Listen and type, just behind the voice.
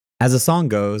As the song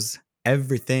goes,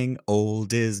 everything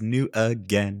old is new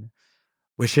again,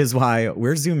 which is why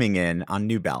we're zooming in on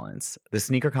New Balance, the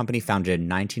sneaker company founded in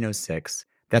 1906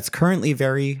 that's currently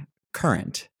very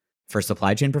current for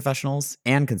supply chain professionals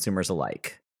and consumers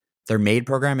alike. Their MADE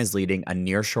program is leading a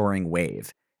nearshoring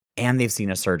wave, and they've seen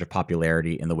a surge of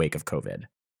popularity in the wake of COVID.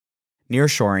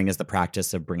 Nearshoring is the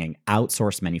practice of bringing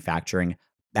outsourced manufacturing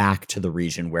back to the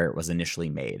region where it was initially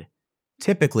made.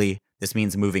 Typically, this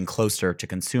means moving closer to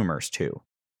consumers too.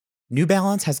 New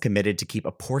Balance has committed to keep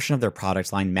a portion of their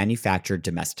product line manufactured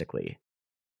domestically.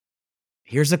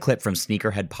 Here's a clip from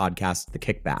Sneakerhead podcast The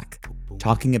Kickback,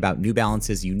 talking about New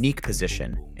Balance's unique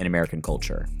position in American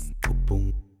culture.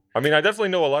 I mean, I definitely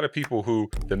know a lot of people who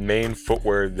the main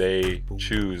footwear they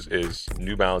choose is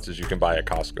New Balances you can buy at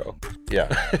Costco. Yeah.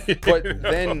 But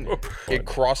then it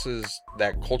crosses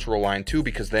that cultural line too,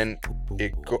 because then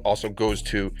it also goes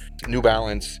to New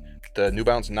Balance, the New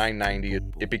Balance 990.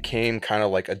 It became kind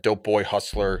of like a dope boy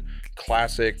hustler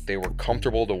classic. They were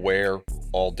comfortable to wear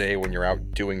all day when you're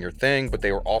out doing your thing, but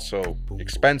they were also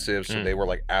expensive, so they were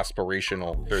like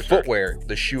aspirational footwear.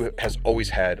 The shoe has always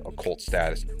had a cult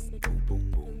status.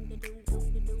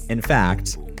 In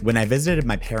fact, when I visited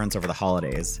my parents over the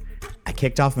holidays, I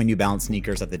kicked off my New Balance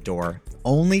sneakers at the door,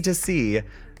 only to see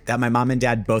that my mom and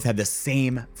dad both had the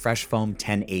same Fresh Foam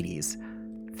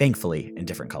 1080s, thankfully in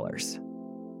different colors.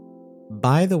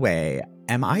 By the way,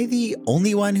 am I the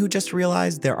only one who just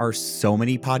realized there are so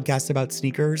many podcasts about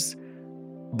sneakers?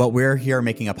 But we're here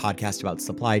making a podcast about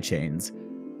supply chains,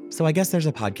 so I guess there's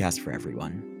a podcast for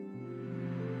everyone.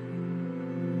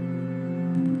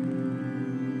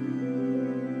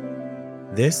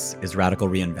 This is Radical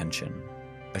Reinvention,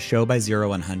 a show by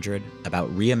Zero100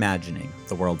 about reimagining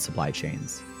the world's supply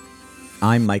chains.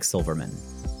 I'm Mike Silverman,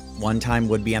 one-time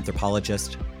would-be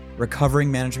anthropologist, recovering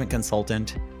management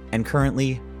consultant, and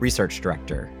currently research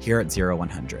director here at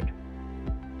Zero100.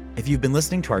 If you've been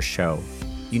listening to our show,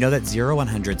 you know that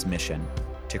Zero100's mission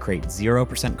to create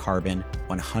 0% carbon,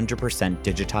 100%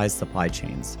 digitized supply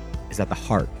chains is at the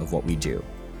heart of what we do.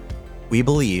 We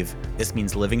believe this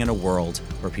means living in a world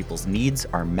where people's needs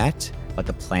are met, but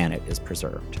the planet is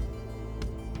preserved.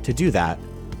 To do that,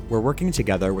 we're working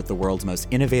together with the world's most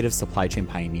innovative supply chain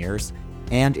pioneers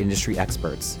and industry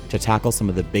experts to tackle some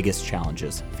of the biggest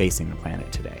challenges facing the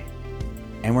planet today.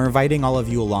 And we're inviting all of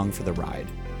you along for the ride.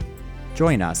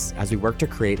 Join us as we work to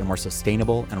create a more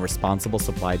sustainable and responsible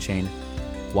supply chain,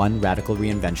 one radical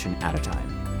reinvention at a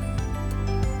time.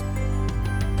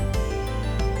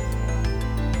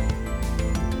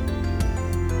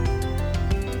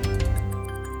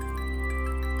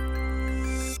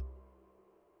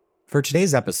 For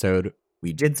today's episode,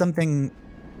 we did something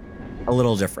a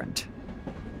little different.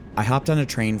 I hopped on a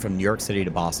train from New York City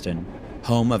to Boston,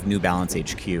 home of New Balance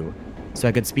HQ, so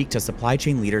I could speak to supply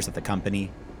chain leaders at the company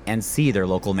and see their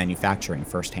local manufacturing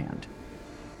firsthand.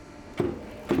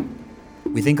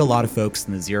 We think a lot of folks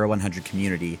in the Zero100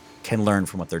 community can learn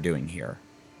from what they're doing here.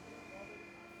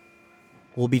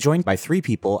 We'll be joined by three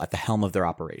people at the helm of their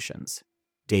operations: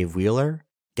 Dave Wheeler,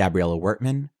 Gabriella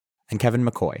Wertman, and Kevin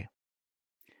McCoy.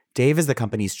 Dave is the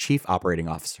company's chief operating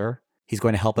officer. He's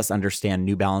going to help us understand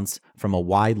New Balance from a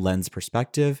wide lens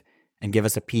perspective and give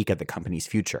us a peek at the company's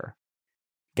future.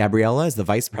 Gabriella is the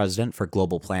vice president for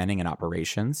global planning and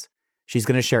operations. She's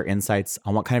going to share insights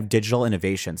on what kind of digital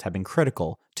innovations have been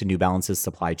critical to New Balance's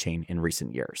supply chain in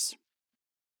recent years.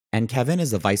 And Kevin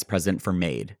is the vice president for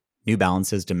MADE, New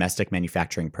Balance's domestic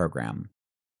manufacturing program.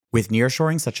 With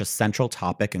nearshoring such a central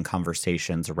topic in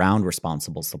conversations around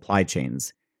responsible supply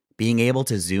chains, being able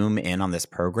to zoom in on this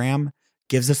program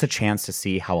gives us a chance to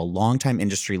see how a longtime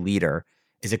industry leader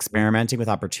is experimenting with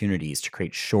opportunities to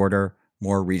create shorter,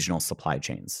 more regional supply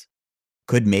chains.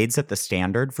 Could MADE set the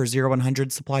standard for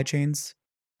Zero100 supply chains?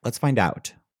 Let's find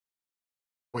out.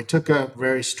 We took a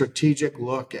very strategic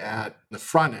look at the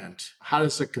front end. How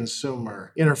does the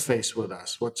consumer interface with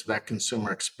us? What's that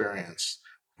consumer experience?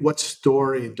 What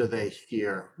story do they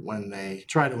hear when they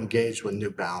try to engage with New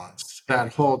Balance?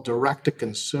 That whole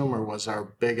direct-to-consumer was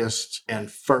our biggest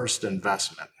and first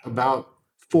investment about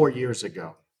 4 years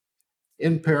ago.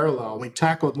 In parallel, we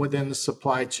tackled within the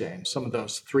supply chain some of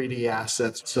those 3D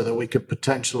assets so that we could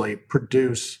potentially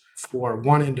produce for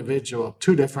one individual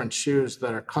 2 different shoes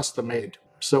that are custom-made.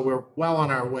 So we're well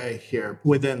on our way here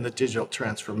within the digital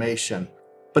transformation,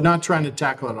 but not trying to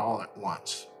tackle it all at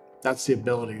once. That's the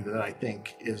ability that I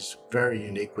think is very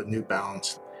unique with New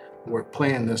Balance. We're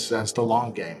playing this as the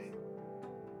long game.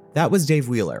 That was Dave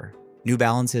Wheeler, New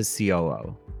Balance's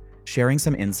COO, sharing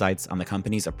some insights on the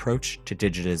company's approach to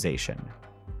digitization.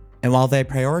 And while they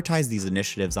prioritize these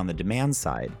initiatives on the demand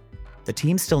side, the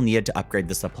team still needed to upgrade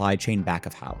the supply chain back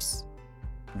of house.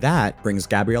 That brings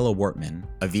Gabriella Wortman,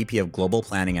 a VP of Global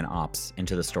Planning and Ops,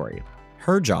 into the story.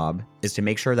 Her job is to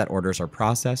make sure that orders are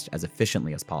processed as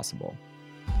efficiently as possible.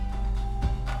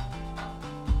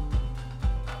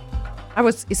 I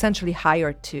was essentially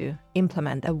hired to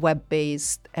implement a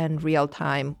web-based and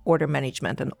real-time order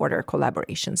management and order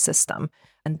collaboration system.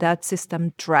 And that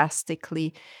system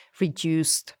drastically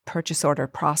reduced purchase order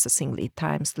processing lead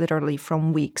times, literally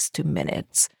from weeks to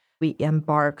minutes. We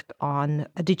embarked on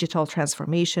a digital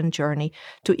transformation journey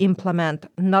to implement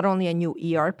not only a new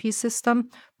ERP system,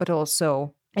 but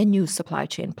also a new supply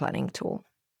chain planning tool.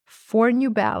 For New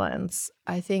Balance,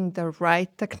 I think the right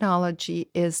technology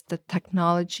is the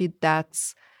technology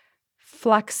that's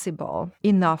flexible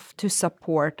enough to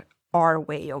support our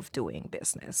way of doing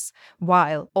business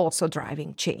while also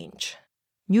driving change.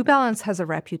 New Balance has a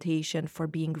reputation for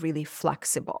being really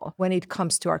flexible when it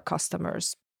comes to our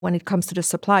customers. When it comes to the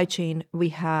supply chain, we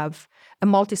have a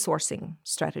multi-sourcing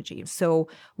strategy. So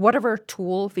whatever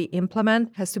tool we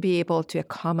implement has to be able to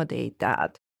accommodate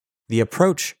that. The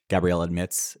approach, Gabrielle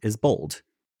admits, is bold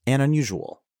and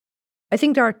unusual. I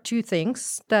think there are two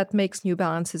things that makes New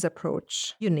Balance's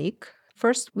approach unique.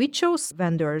 First, we chose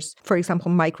vendors, for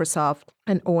example, Microsoft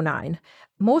and O9.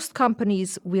 Most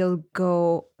companies will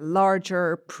go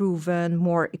larger, proven,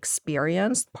 more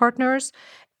experienced partners,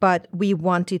 but we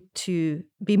wanted to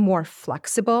be more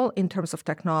flexible in terms of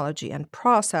technology and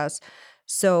process.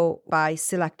 So by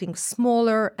selecting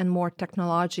smaller and more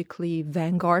technologically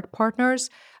vanguard partners,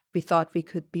 we thought we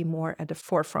could be more at the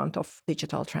forefront of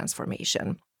digital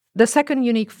transformation. The second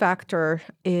unique factor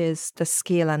is the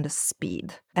scale and the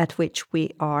speed at which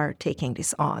we are taking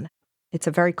this on. It's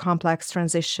a very complex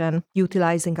transition,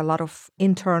 utilizing a lot of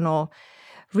internal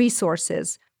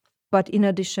resources. But in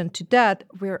addition to that,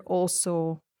 we're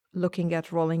also looking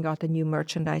at rolling out a new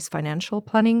merchandise financial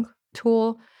planning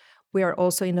tool. We are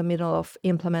also in the middle of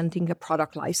implementing a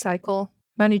product lifecycle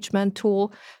management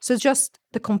tool. So just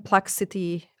the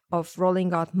complexity of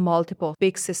rolling out multiple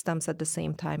big systems at the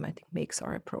same time, I think makes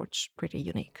our approach pretty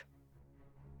unique.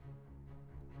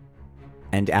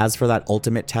 And as for that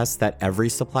ultimate test that every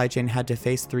supply chain had to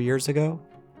face 3 years ago?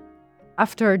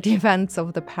 After the events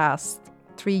of the past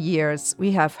 3 years,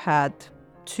 we have had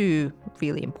two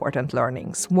really important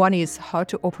learnings. One is how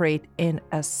to operate in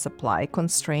a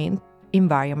supply-constrained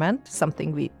environment,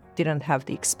 something we didn't have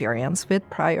the experience with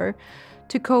prior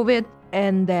to COVID,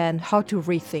 and then how to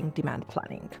rethink demand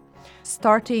planning.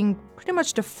 Starting pretty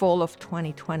much the fall of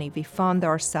 2020, we found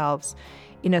ourselves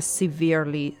in a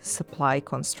severely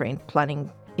supply-constrained planning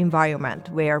environment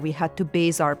where we had to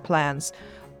base our plans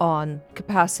on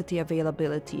capacity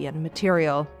availability and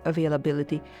material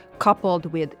availability, coupled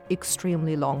with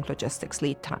extremely long logistics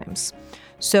lead times.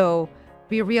 So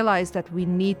we realized that we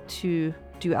need to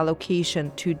do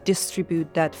allocation to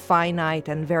distribute that finite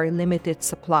and very limited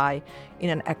supply in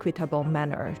an equitable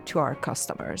manner to our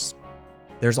customers.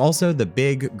 There's also the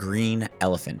big green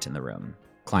elephant in the room,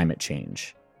 climate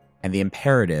change, and the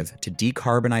imperative to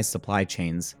decarbonize supply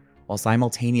chains while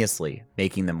simultaneously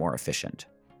making them more efficient.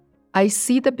 I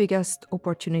see the biggest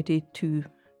opportunity to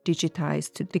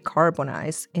digitize, to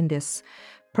decarbonize in this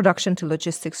production to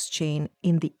logistics chain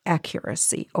in the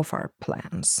accuracy of our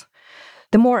plans.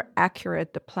 The more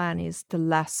accurate the plan is, the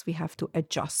less we have to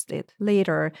adjust it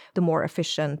later, the more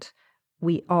efficient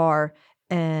we are,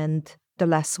 and the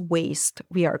less waste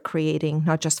we are creating,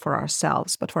 not just for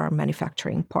ourselves, but for our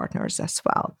manufacturing partners as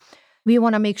well. We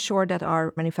want to make sure that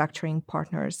our manufacturing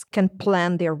partners can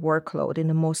plan their workload in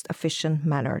the most efficient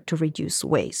manner to reduce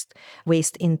waste.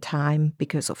 Waste in time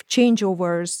because of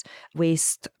changeovers,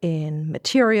 waste in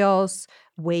materials,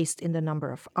 waste in the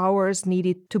number of hours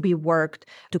needed to be worked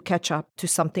to catch up to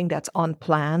something that's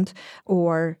unplanned,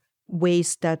 or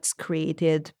waste that's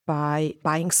created by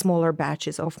buying smaller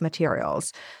batches of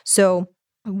materials. So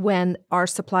when our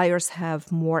suppliers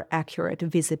have more accurate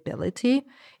visibility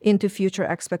into future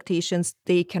expectations,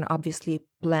 they can obviously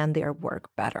plan their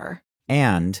work better.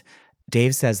 And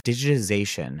Dave says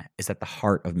digitization is at the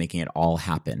heart of making it all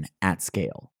happen at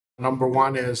scale. Number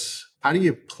one is, how do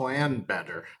you plan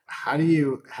better? How do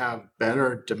you have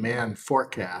better demand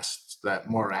forecasts that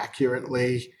more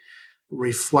accurately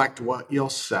reflect what you'll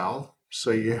sell? So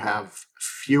you have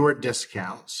fewer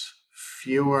discounts,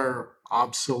 fewer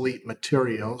obsolete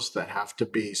materials that have to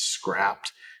be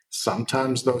scrapped.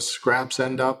 Sometimes those scraps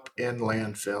end up in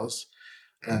landfills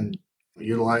and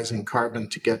utilizing carbon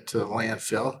to get to the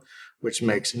landfill, which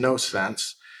makes no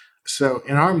sense. So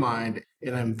in our mind,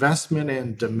 an investment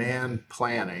in demand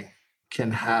planning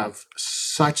can have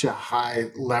such a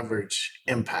high leverage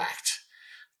impact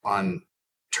on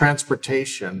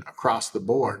transportation across the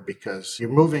board because you're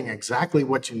moving exactly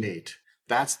what you need.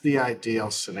 That's the ideal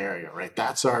scenario, right?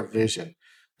 That's our vision,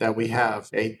 that we have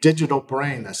a digital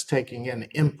brain that's taking in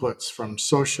inputs from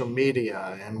social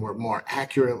media and we're more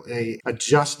accurately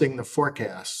adjusting the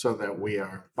forecast so that we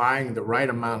are buying the right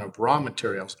amount of raw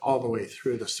materials all the way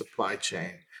through the supply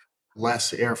chain.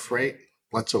 Less air freight.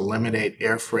 Let's eliminate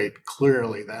air freight.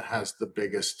 Clearly, that has the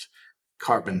biggest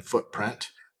carbon footprint.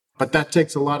 But that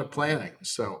takes a lot of planning.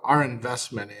 So our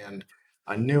investment in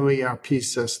a new ERP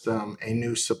system, a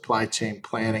new supply chain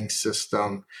planning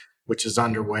system, which is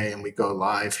underway and we go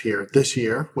live here this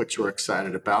year, which we're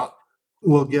excited about,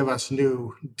 will give us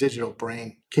new digital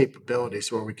brain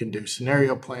capabilities where we can do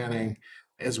scenario planning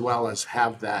as well as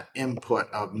have that input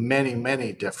of many,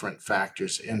 many different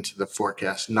factors into the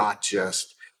forecast, not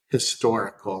just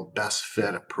historical best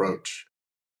fit approach.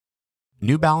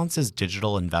 New Balance's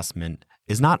digital investment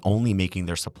is not only making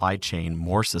their supply chain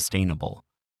more sustainable,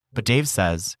 but Dave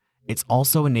says it's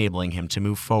also enabling him to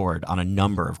move forward on a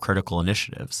number of critical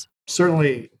initiatives.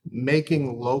 Certainly,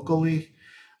 making locally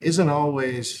isn't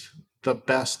always the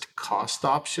best cost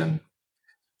option,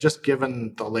 just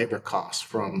given the labor costs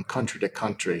from country to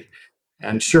country.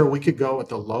 And sure, we could go with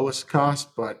the lowest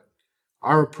cost, but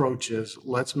our approach is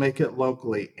let's make it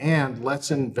locally and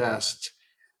let's invest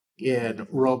in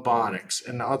robotics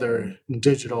and other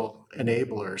digital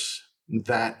enablers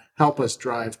that help us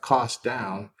drive costs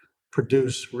down,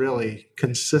 produce really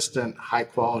consistent, high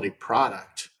quality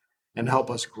product, and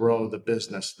help us grow the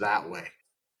business that way.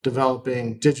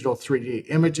 Developing digital 3D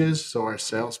images so our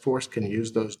sales force can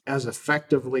use those as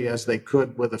effectively as they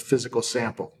could with a physical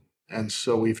sample. And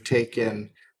so we've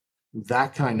taken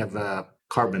that kind of a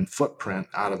carbon footprint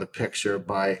out of the picture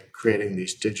by creating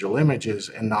these digital images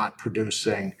and not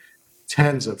producing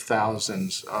tens of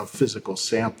thousands of physical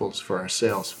samples for our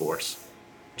sales force.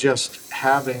 Just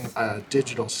having a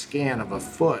digital scan of a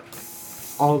foot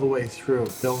all the way through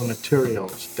bill of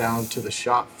materials down to the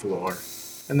shop floor,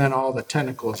 and then all the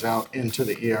tentacles out into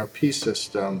the ERP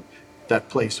system that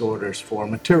place orders for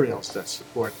materials that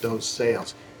support those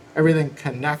sales. Everything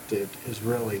connected is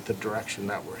really the direction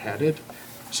that we're headed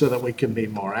so that we can be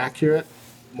more accurate,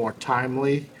 more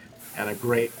timely, and a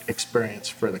great experience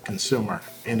for the consumer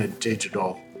in a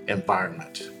digital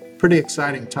environment. Pretty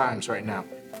exciting times right now.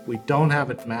 We don't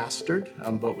have it mastered,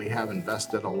 but we have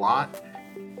invested a lot,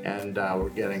 and we're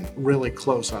getting really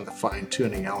close on the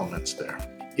fine-tuning elements there.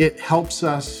 It helps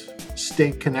us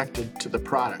stay connected to the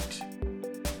product.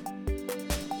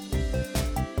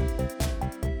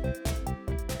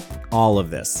 All of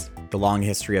this, the long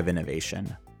history of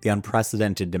innovation, the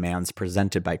unprecedented demands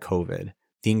presented by COVID,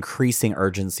 the increasing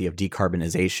urgency of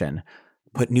decarbonization,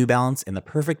 put New Balance in the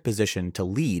perfect position to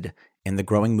lead in the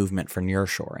growing movement for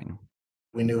nearshoring.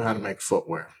 We knew how to make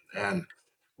footwear, and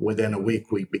within a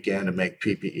week we began to make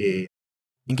PPE.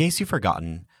 In case you've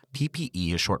forgotten,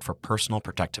 PPE is short for personal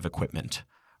protective equipment.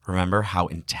 Remember how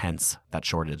intense that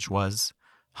shortage was?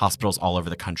 Hospitals all over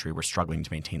the country were struggling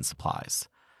to maintain supplies.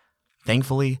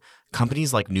 Thankfully,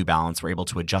 companies like New Balance were able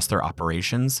to adjust their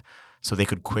operations so they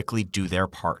could quickly do their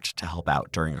part to help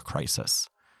out during a crisis.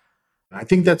 I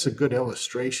think that's a good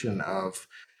illustration of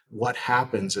what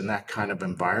happens in that kind of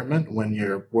environment when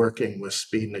you're working with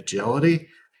speed and agility.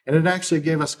 And it actually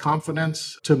gave us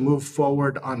confidence to move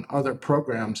forward on other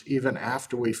programs even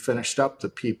after we finished up the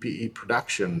PPE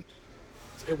production.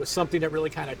 It was something that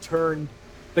really kind of turned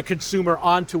the consumer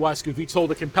onto us because we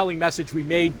told a compelling message. We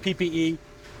made PPE,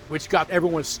 which got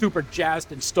everyone super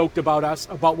jazzed and stoked about us,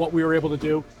 about what we were able to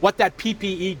do. What that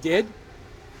PPE did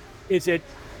is it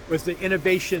was the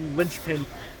innovation linchpin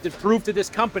to prove to this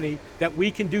company that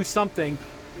we can do something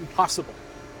impossible.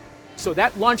 So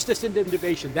that launched us into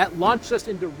innovation. That launched us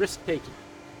into risk-taking.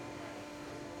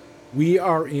 We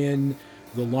are in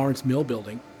the Lawrence Mill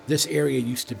building. This area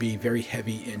used to be very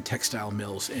heavy in textile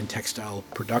mills and textile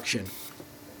production.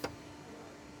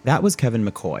 That was Kevin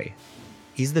McCoy.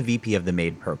 He's the VP of the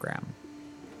MADE program.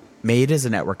 MADE is a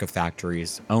network of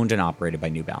factories owned and operated by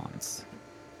New Balance.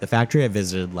 The factory I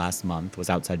visited last month was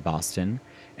outside Boston,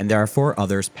 and there are 4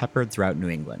 others peppered throughout New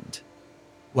England.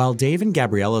 While Dave and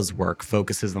Gabriella's work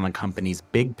focuses on the company's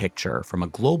big picture from a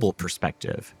global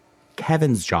perspective,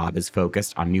 Kevin's job is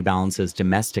focused on New Balance's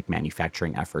domestic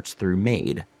manufacturing efforts through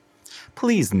MADE.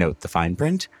 Please note the fine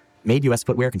print. MADE U.S.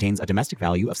 footwear contains a domestic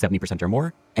value of 70% or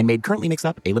more, and MADE currently makes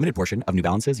up a limited portion of New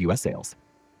Balance's U.S. sales.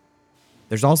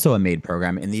 There's also a MADE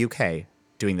program in the UK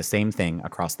doing the same thing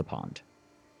across the pond.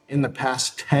 In the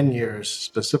past 10 years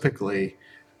specifically,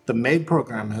 the MADE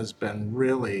program has been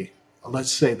really,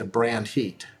 let's say, the brand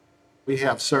heat. We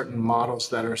have certain models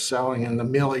that are selling in the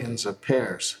millions of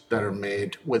pairs that are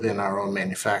made within our own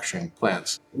manufacturing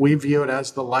plants. We view it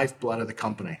as the lifeblood of the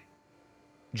company.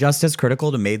 Just as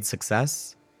critical to Made's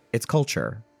success, it's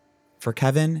culture. For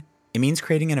Kevin, it means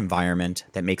creating an environment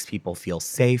that makes people feel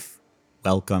safe,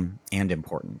 welcome, and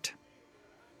important.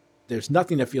 There's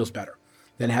nothing that feels better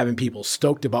than having people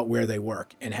stoked about where they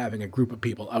work and having a group of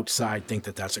people outside think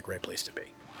that that's a great place to be.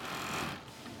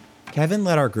 Kevin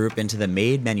led our group into the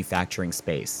Made manufacturing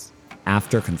space,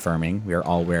 after confirming we are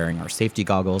all wearing our safety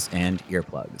goggles and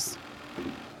earplugs.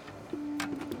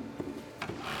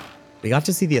 We got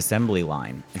to see the assembly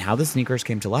line and how the sneakers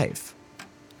came to life.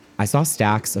 I saw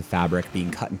stacks of fabric being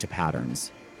cut into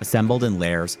patterns, assembled in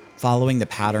layers following the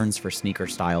patterns for sneaker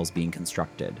styles being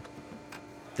constructed.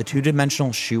 The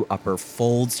two-dimensional shoe upper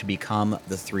folds to become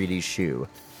the 3D shoe,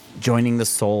 joining the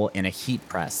sole in a heat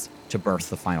press to birth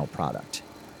the final product.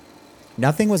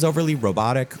 Nothing was overly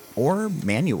robotic or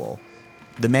manual.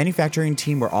 The manufacturing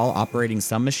team were all operating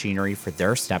some machinery for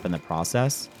their step in the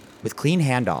process, with clean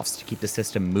handoffs to keep the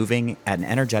system moving at an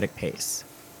energetic pace.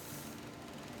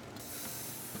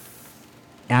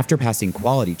 After passing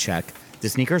quality check, the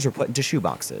sneakers were put into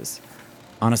shoeboxes.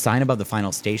 On a sign above the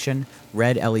final station,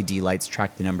 red LED lights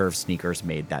tracked the number of sneakers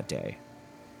made that day.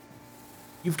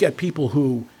 You've got people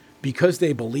who, because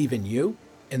they believe in you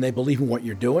and they believe in what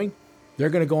you're doing, they're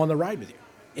going to go on the ride with you.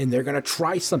 And they're going to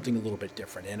try something a little bit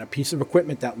different. And a piece of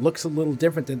equipment that looks a little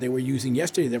different than they were using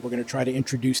yesterday that we're going to try to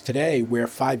introduce today, where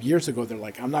 5 years ago they're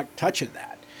like, I'm not touching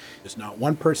that. There's not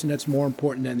one person that's more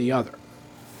important than the other.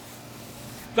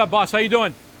 What's up, boss? How you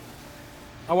doing?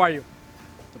 How are you?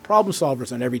 The problem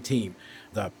solvers on every team,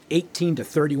 the 18 to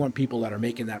 31 people that are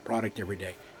making that product every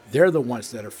day, they're the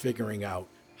ones that are figuring out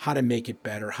how to make it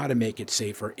better, how to make it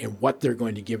safer, and what they're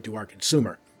going to give to our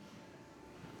consumer.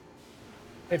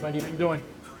 Hey, buddy, how you doing?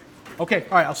 Okay,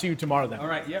 all right, I'll see you tomorrow then. All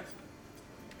right, yep.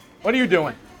 What are you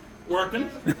doing? Working.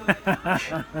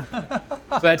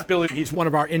 So that's Billy. He's one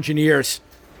of our engineers.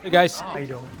 Hey, guys. How you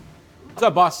doing? What's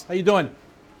up, boss? How you doing?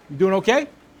 You doing okay?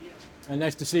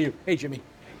 Nice to see you. Hey, Jimmy.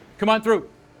 Come on through.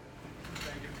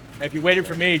 If you waited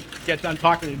for me to get done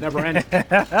talking, it'd never end.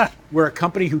 We're a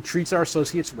company who treats our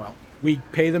associates well. We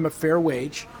pay them a fair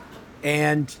wage,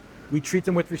 and we treat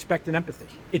them with respect and empathy.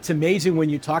 It's amazing when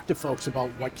you talk to folks about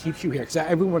what keeps you here, because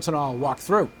every once in a while I'll walk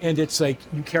through, and it's like,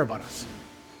 you care about us.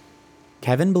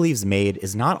 Kevin believes Made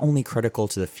is not only critical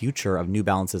to the future of New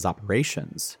Balance's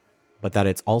operations, but that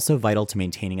it's also vital to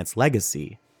maintaining its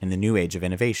legacy in the new age of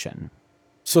innovation.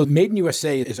 So Made in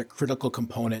USA is a critical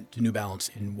component to New Balance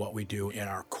in what we do in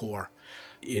our core.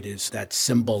 It is that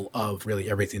symbol of really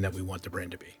everything that we want the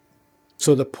brand to be.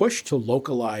 So the push to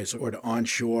localize or to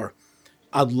onshore,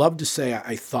 I'd love to say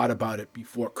I thought about it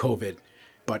before COVID,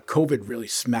 but COVID really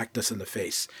smacked us in the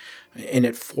face and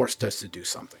it forced us to do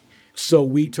something. So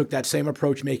we took that same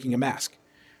approach making a mask,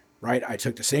 right? I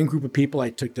took the same group of people,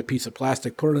 I took the piece of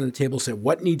plastic, put it on the table, said,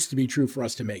 what needs to be true for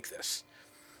us to make this?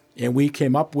 And we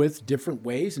came up with different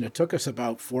ways, and it took us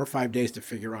about 4 or 5 days to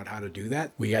figure out how to do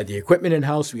that. We had the equipment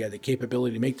in-house, we had the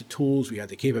capability to make the tools, we had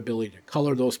the capability to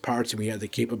color those parts, and we had the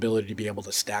capability to be able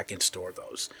to stack and store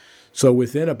those. So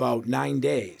within about 9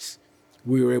 days,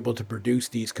 we were able to produce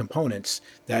these components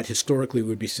that historically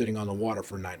would be sitting on the water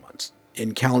for 9 months.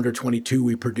 In calendar 22,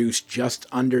 we produced just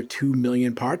under 2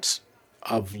 million parts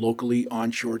of locally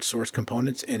onshored source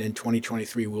components, and in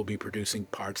 2023 we'll be producing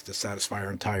parts to satisfy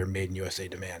our entire Made in USA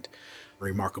demand. A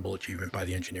remarkable achievement by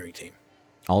the engineering team.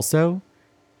 Also,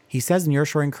 he says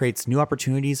nearshoring creates new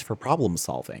opportunities for problem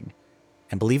solving,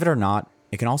 and believe it or not,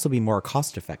 it can also be more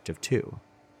cost effective too.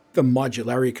 The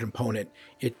modularity component,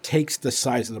 it takes the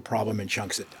size of the problem and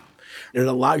chunks it down. It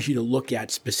allows you to look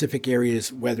at specific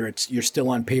areas, whether it's you're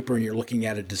still on paper and you're looking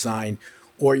at a design,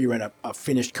 or you're in a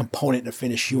finished component, a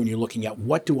finished shoe, and you're looking at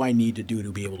what do I need to do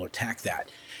to be able to attack that.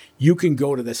 You can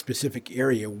go to the specific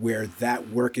area where that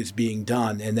work is being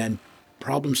done and then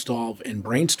problem solve and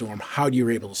brainstorm how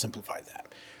you're able to simplify that.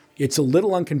 It's a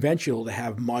little unconventional to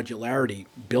have modularity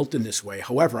built in this way.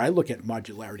 However, I look at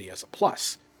modularity as a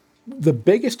plus. The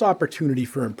biggest opportunity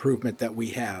for improvement that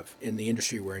we have in the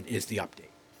industry we're in is the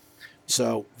update.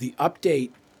 So the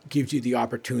update gives you the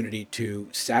opportunity to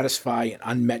satisfy an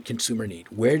unmet consumer need.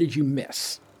 Where did you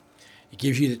miss? It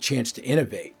gives you the chance to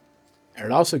innovate. And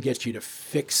it also gets you to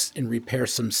fix and repair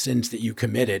some sins that you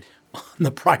committed on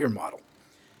the prior model.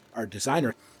 Our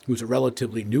designer, who's a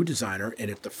relatively new designer, and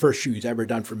it's the first shoe he's ever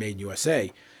done for Made in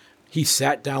USA, he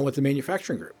sat down with the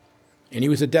manufacturing group, and he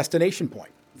was a destination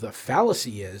point. The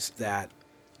fallacy is that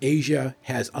Asia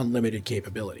has unlimited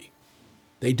capability.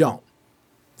 They don't.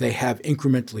 They have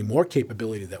incrementally more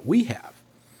capability than we have.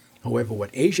 However, what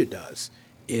Asia does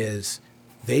is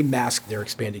they mask their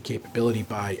expanded capability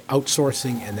by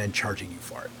outsourcing and then charging you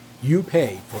for it. You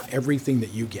pay for everything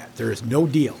that you get. There is no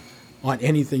deal on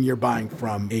anything you're buying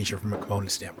from Asia from a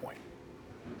component standpoint.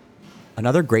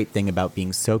 Another great thing about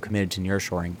being so committed to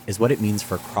nearshoring is what it means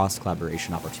for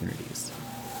cross-collaboration opportunities.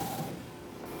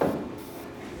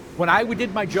 When I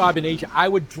did my job in Asia, I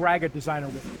would drag a designer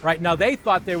with me, right? Now, they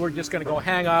thought they were just going to go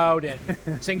hang out and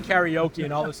sing karaoke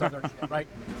and all this other shit, right?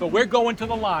 So we're going to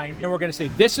the line, and we're going to say,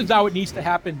 this is how it needs to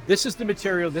happen. This is the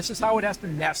material. This is how it has to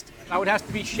nest, how it has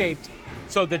to be shaped.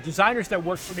 So the designers that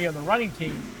work for me on the running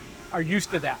team are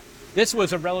used to that. This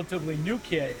was a relatively new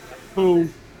kid who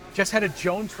just had a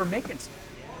Jones for making stuff,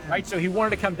 right? So he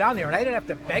wanted to come down there, and I didn't have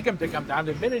to beg him to come down.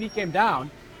 The minute he came down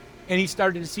and he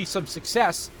started to see some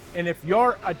success, and if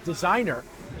you're a designer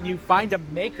and you find a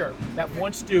maker that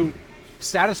wants to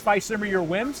satisfy some of your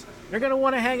whims, they're going to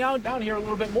want to hang out down here a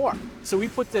little bit more. So we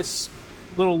put this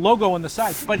little logo on the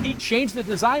side, but he changed the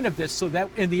design of this so that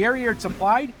in the area it's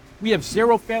applied, we have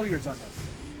 0 failures on this.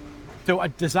 So a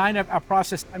design of a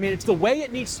process, I mean, it's the way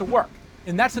it needs to work.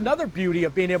 And that's another beauty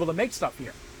of being able to make stuff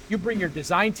here. You bring your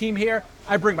design team here.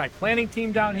 I bring my planning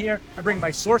team down here. I bring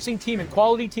my sourcing team and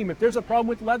quality team. If there's a problem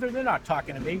with leather, they're not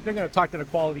talking to me. They're going to talk to the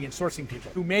quality and sourcing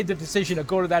people who made the decision to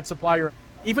go to that supplier.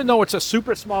 Even though it's a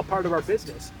super small part of our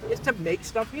business, is to make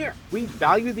stuff here. We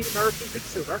value the American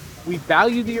consumer. We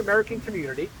value the American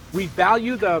community. We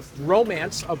value the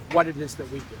romance of what it is that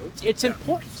we do. It's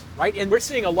important, right? And we're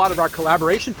seeing a lot of our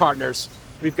collaboration partners.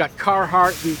 We've got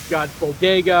Carhartt, we've got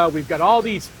Bodega, we've got all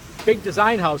these big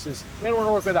design houses. They don't want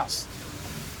to work with us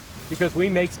because we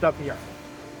make stuff here.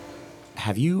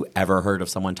 Have you ever heard of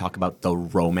someone talk about the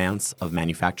romance of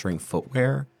manufacturing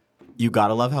footwear? You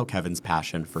gotta love how Kevin's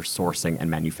passion for sourcing and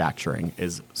manufacturing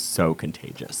is so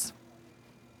contagious.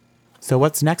 So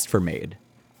what's next for Made?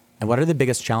 And what are the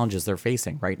biggest challenges they're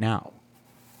facing right now?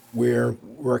 We're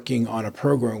working on a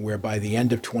program where by the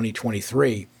end of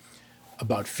 2023,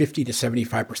 about 50 to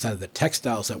 75% of the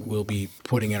textiles that we'll be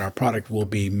putting in our product will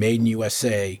be made in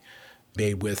USA,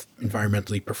 made with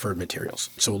environmentally preferred materials.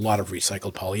 So a lot of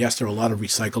recycled polyester, a lot of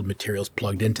recycled materials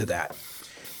plugged into that.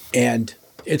 And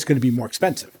it's going to be more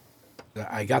expensive.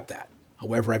 I got that.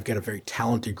 However, I've got a very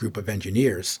talented group of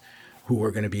engineers who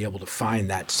are going to be able to find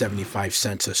that 75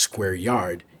 cents a square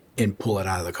yard and pull it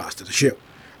out of the cost of the shoe.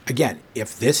 Again,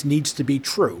 if this needs to be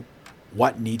true,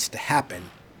 what needs to happen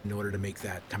in order to make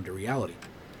that come to reality?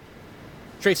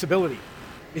 Traceability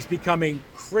is becoming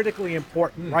critically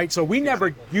important, right? So we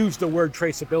never used the word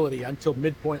traceability until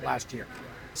midpoint last year.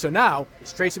 So now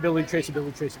it's traceability,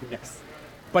 traceability, traceability. Yes.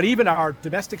 But even our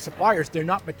domestic suppliers, they're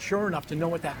not mature enough to know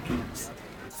what that means.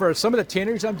 For some of the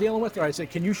tanneries I'm dealing with, I say,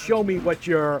 can you show me what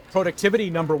your productivity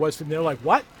number was? And they're like,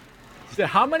 what? I said,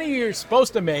 how many you're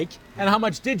supposed to make and how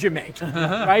much did you make,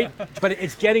 right? But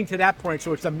it's getting to that point.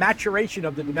 So it's the maturation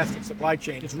of the domestic supply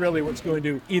chain is really what's going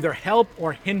to either help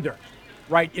or hinder,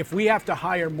 right? If we have to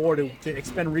hire more to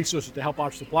expend resources to help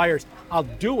our suppliers, I'll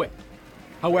do it.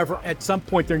 However, at some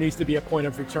point there needs to be a point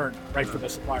of return, right, for the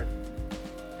supplier.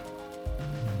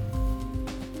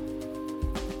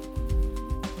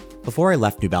 Before I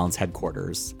left New Balance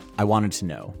headquarters, I wanted to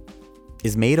know,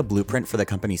 is Made a blueprint for the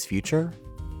company's future?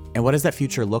 And what does that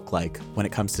future look like when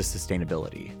it comes to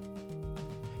sustainability?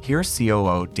 Here's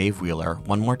COO Dave Wheeler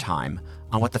one more time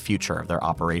on what the future of their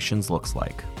operations looks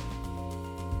like.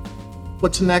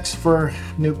 What's next for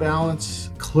New Balance?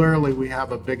 Clearly, we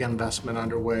have a big investment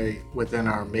underway within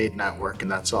our Made network, and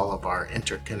that's all of our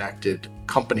interconnected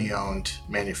company-owned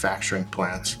manufacturing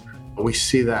plants. We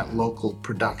see that local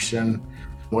production,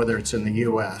 whether it's in the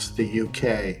US, the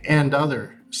UK, and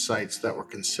other sites that we're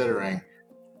considering,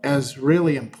 as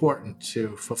really important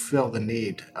to fulfill the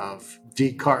need of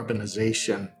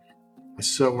decarbonization.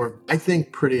 So we're, I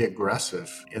think, pretty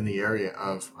aggressive in the area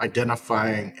of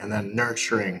identifying and then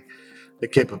nurturing the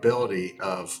capability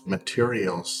of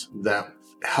materials that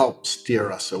help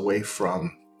steer us away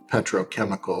from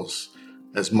petrochemicals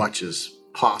as much as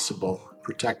possible.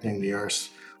 Protecting the Earth's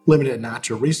limited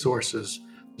natural resources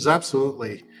is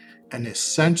absolutely an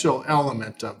essential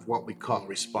element of what we call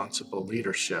responsible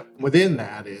leadership. Within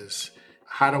that is,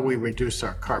 how do we reduce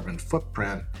our carbon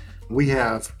footprint? We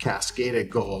have cascaded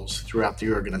goals throughout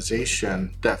the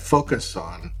organization that focus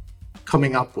on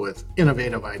coming up with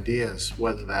innovative ideas,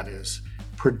 whether that is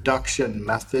production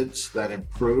methods that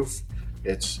improve,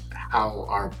 it's how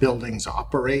our buildings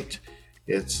operate,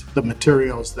 it's the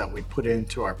materials that we put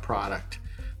into our product.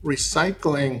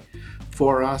 Recycling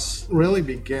for us really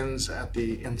begins at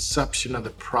the inception of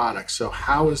the product. So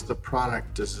how is the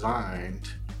product designed?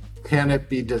 Can it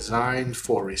be designed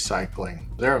for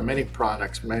recycling? There are many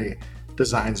products, many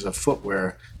designs of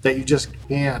footwear that you just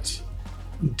can't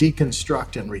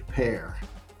deconstruct and repair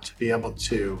to be able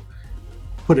to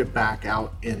put it back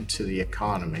out into the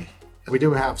economy. We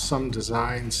do have some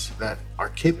designs that are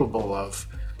capable of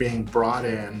being brought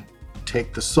in,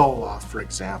 take the sole off, for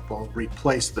example,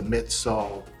 replace the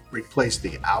midsole, replace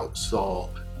the outsole,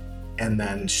 and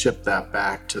then ship that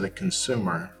back to the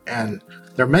consumer. And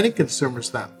there are many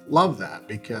consumers that love that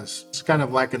because it's kind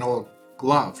of like an old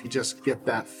glove. You just get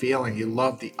that feeling. You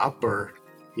love the upper.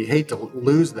 You hate to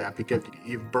lose that because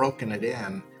you've broken it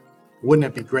in. Wouldn't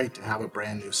it be great to have a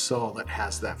brand new sole that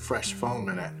has that fresh foam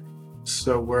in it?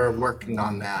 So we're working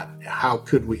on that. How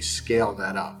could we scale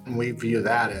that up? And we view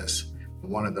that as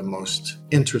one of the most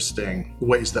interesting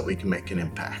ways that we can make an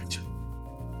impact.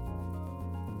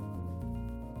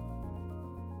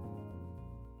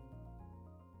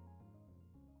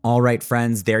 All right,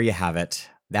 friends, there you have it.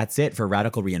 That's it for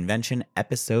Radical Reinvention,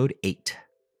 Episode 8.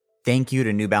 Thank you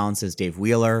to New Balance's Dave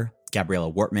Wheeler,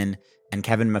 Gabriella Wortman, and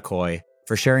Kevin McCoy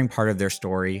for sharing part of their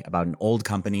story about an old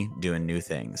company doing new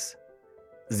things.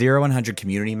 Zero100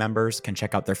 community members can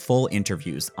check out their full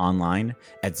interviews online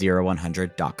at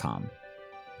zero100.com.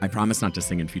 I promise not to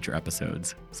sing in future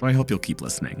episodes, so I hope you'll keep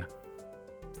listening.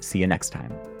 See you next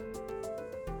time.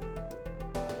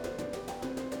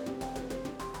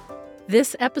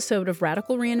 This episode of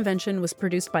Radical Reinvention was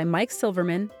produced by Mike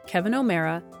Silverman, Kevin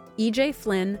O'Mara, EJ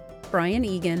Flynn, Brian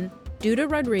Egan,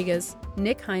 Duda Rodriguez,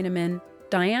 Nick Heineman,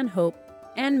 Diane Hope,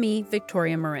 and me,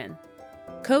 Victoria Marin.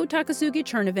 Ko Takasugi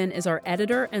Chernovin is our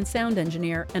editor and sound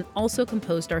engineer and also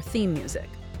composed our theme music.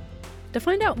 To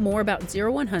find out more about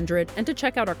Zero100 and to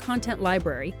check out our content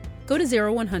library, go to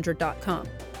Zero100.com.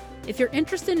 If you're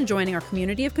interested in joining our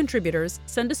community of contributors,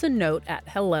 send us a note at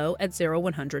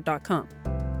hello@Zero100.com.